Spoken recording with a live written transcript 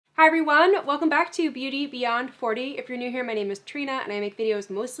Hi everyone, welcome back to Beauty Beyond 40. If you're new here, my name is Trina and I make videos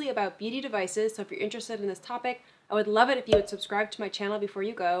mostly about beauty devices, so if you're interested in this topic, I would love it if you would subscribe to my channel before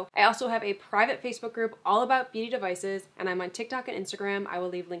you go. I also have a private Facebook group all about beauty devices, and I'm on TikTok and Instagram. I will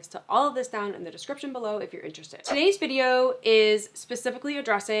leave links to all of this down in the description below if you're interested. Today's video is specifically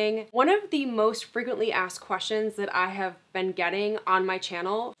addressing one of the most frequently asked questions that I have been getting on my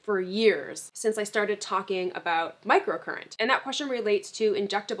channel for years since I started talking about microcurrent. And that question relates to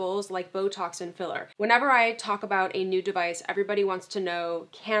injectables like Botox and filler. Whenever I talk about a new device, everybody wants to know,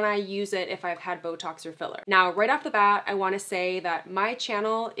 can I use it if I've had Botox or filler? Now, right off the bat, I want to say that my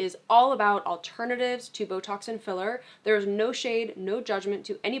channel is all about alternatives to Botox and filler. There is no shade, no judgment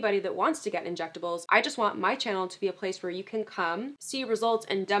to anybody that wants to get injectables. I just want my channel to be a place where you can come, see results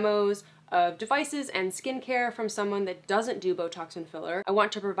and demos of devices and skincare from someone that doesn't do Botox and filler. I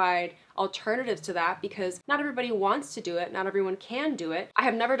want to provide alternatives to that because not everybody wants to do it, not everyone can do it. I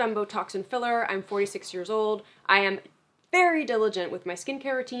have never done Botox and filler. I'm 46 years old. I am very diligent with my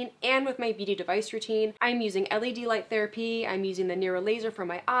skincare routine and with my beauty device routine. I'm using LED light therapy. I'm using the NIRA laser for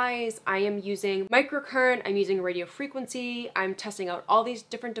my eyes. I am using microcurrent. I'm using radio frequency. I'm testing out all these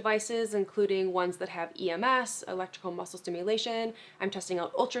different devices, including ones that have EMS, electrical muscle stimulation. I'm testing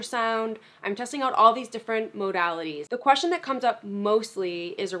out ultrasound. I'm testing out all these different modalities. The question that comes up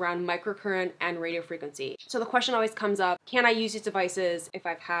mostly is around microcurrent and radio frequency. So the question always comes up, can I use these devices if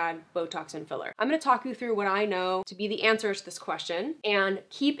I've had Botox and filler? I'm gonna talk you through what I know to be the answer to this question, and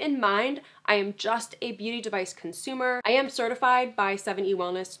keep in mind I am just a beauty device consumer. I am certified by 7E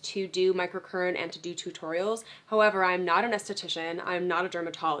Wellness to do microcurrent and to do tutorials. However, I'm not an esthetician, I'm not a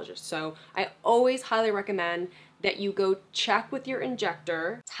dermatologist, so I always highly recommend that you go check with your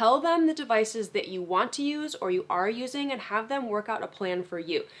injector, tell them the devices that you want to use or you are using, and have them work out a plan for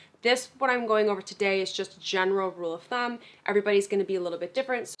you. What I'm going over today is just a general rule of thumb. Everybody's gonna be a little bit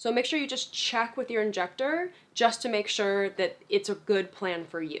different. So make sure you just check with your injector just to make sure that it's a good plan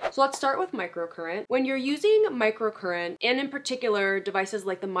for you. So let's start with microcurrent. When you're using microcurrent, and in particular devices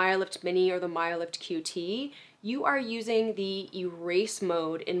like the MYOLIFT MINI or the MYOLIFT QT, you are using the erase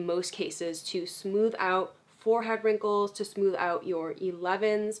mode in most cases to smooth out forehead wrinkles, to smooth out your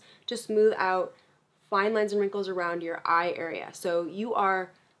 11s, to smooth out fine lines and wrinkles around your eye area. So you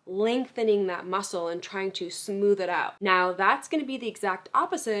are lengthening that muscle and trying to smooth it out. Now that's going to be the exact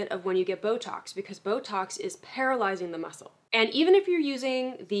opposite of when you get Botox, because Botox is paralyzing the muscle. And even if you're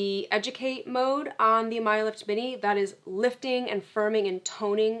using the educate mode on the MYOLIFT Mini, that is lifting and firming and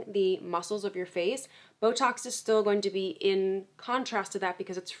toning the muscles of your face, Botox is still going to be in contrast to that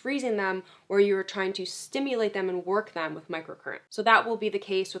because it's freezing them where you're trying to stimulate them and work them with microcurrent. So that will be the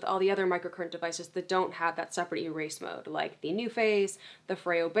case with all the other microcurrent devices that don't have that separate erase mode, like the NuFace, the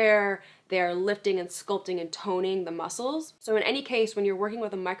Freyo Bear. They are lifting and sculpting and toning the muscles. So in any case, when you're working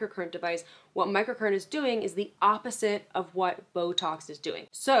with a microcurrent device, what microcurrent is doing is the opposite of what Botox is doing.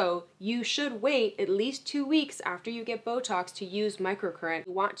 So you should wait at least 2 weeks after you get Botox to use microcurrent.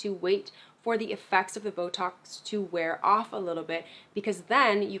 You want to wait for the effects of the Botox to wear off a little bit, because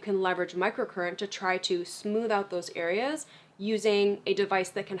then you can leverage microcurrent to try to smooth out those areas using a device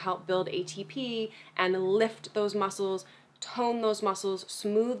that can help build ATP and lift those muscles, tone those muscles,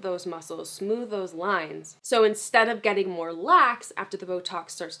 smooth those lines. So instead of getting more lax after the Botox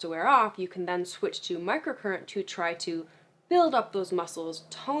starts to wear off, you can then switch to microcurrent to try to build up those muscles,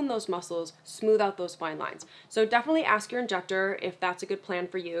 tone those muscles, smooth out those fine lines. So definitely ask your injector if that's a good plan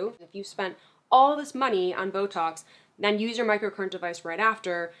for you. If you spent all this money on Botox, then use your microcurrent device right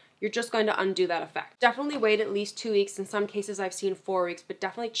after, you're just going to undo that effect. Definitely wait at least 2 weeks. In some cases I've seen 4 weeks, but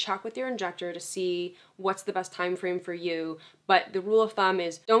definitely check with your injector to see what's the best time frame for you. But the rule of thumb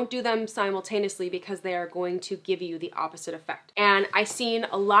is don't do them simultaneously because they are going to give you the opposite effect. And I've seen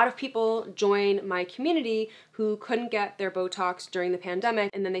a lot of people join my community who couldn't get their Botox during the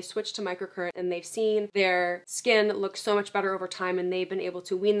pandemic, and then they switched to microcurrent and they've seen their skin look so much better over time, and they've been able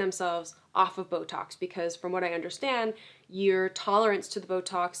to wean themselves off of Botox because, from what I understand, your tolerance to the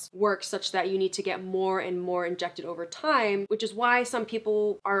Botox works such that you need to get more and more injected over time, which is why some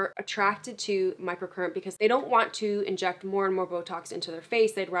people are attracted to microcurrent, because they don't want to inject more and more Botox into their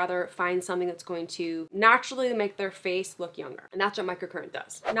face. They'd rather find something that's going to naturally make their face look younger. And that's what microcurrent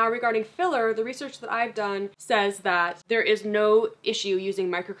does. Now, regarding filler, the research that I've done says that there is no issue using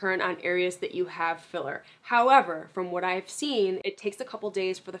microcurrent on areas that you have filler. However, from what I've seen, it takes a couple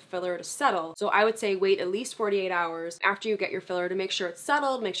days for the filler to settle. So I would say wait at least 48 hours after you get your filler to make sure it's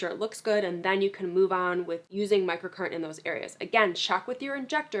settled, make sure it looks good, and then you can move on with using microcurrent in those areas. Again, check with your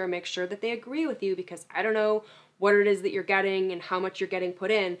injector, make sure that they agree with you, because I don't know what it is that you're getting and how much you're getting put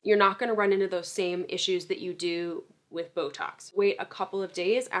in. You're not going to run into those same issues that you do with Botox. Wait a couple of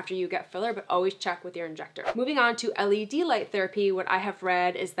days after you get filler, but always check with your injector. Moving on to LED light therapy, what I have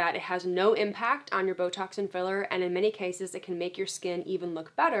read is that it has no impact on your Botox and filler, and in many cases it can make your skin even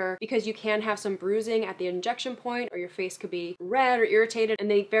look better because you can have some bruising at the injection point, or your face could be red or irritated, and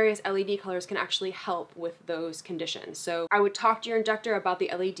the various LED colors can actually help with those conditions. So I would talk to your injector about the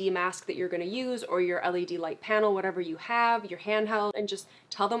LED mask that you're going to use, or your LED light panel, whatever you have, your handheld, and just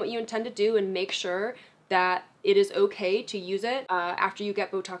tell them what you intend to do and make sure that it is okay to use it after you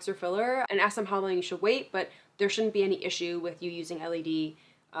get Botox or filler, and ask them how long you should wait, but there shouldn't be any issue with you using LED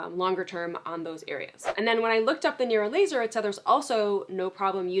longer term on those areas. And then when I looked up the NIRA laser, it said there's also no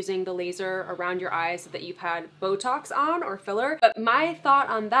problem using the laser around your eyes that you've had Botox on or filler. But my thought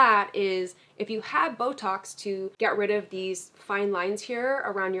on that is, if you had Botox to get rid of these fine lines here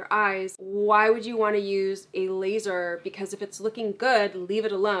around your eyes, why would you want to use a laser? Because if it's looking good, leave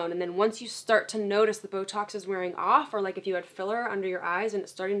it alone. And then once you start to notice the Botox is wearing off, or like if you had filler under your eyes and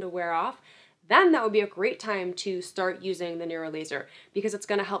it's starting to wear off, then that would be a great time to start using the NIRA laser, because it's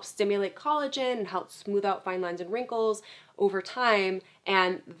going to help stimulate collagen and help smooth out fine lines and wrinkles over time,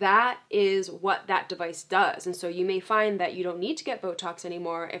 and that is what that device does. And so you may find that you don't need to get Botox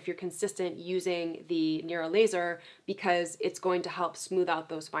anymore if you're consistent using the NIRA laser, because it's going to help smooth out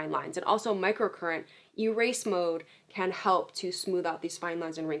those fine lines. And also microcurrent erase mode can help to smooth out these fine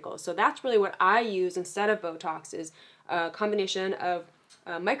lines and wrinkles. So that's really what I use instead of Botox, is a combination of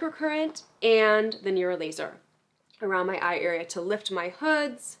microcurrent and the NIRA laser around my eye area to lift my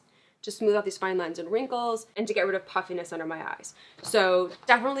hoods, to smooth out these fine lines and wrinkles, and to get rid of puffiness under my eyes. So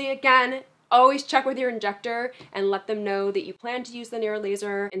definitely, again, always check with your injector and let them know that you plan to use the NIRA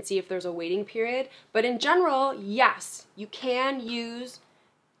laser and see if there's a waiting period. But in general, yes, you can use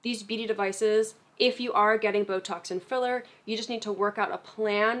these beauty devices if you are getting Botox and filler. You just need to work out a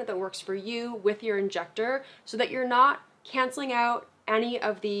plan that works for you with your injector so that you're not canceling out any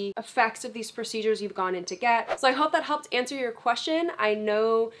of the effects of these procedures you've gone in to get. So I hope that helped answer your question. I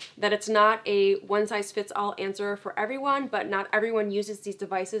know that it's not a one-size-fits-all answer for everyone, but not everyone uses these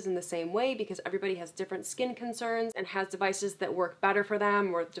devices in the same way, because everybody has different skin concerns and has devices that work better for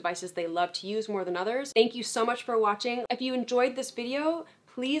them, or devices they love to use more than others. Thank you so much for watching. If you enjoyed this video,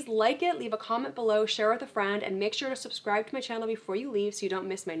 please like it, leave a comment below, share with a friend, and make sure to subscribe to my channel before you leave so you don't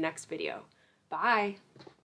miss my next video. Bye!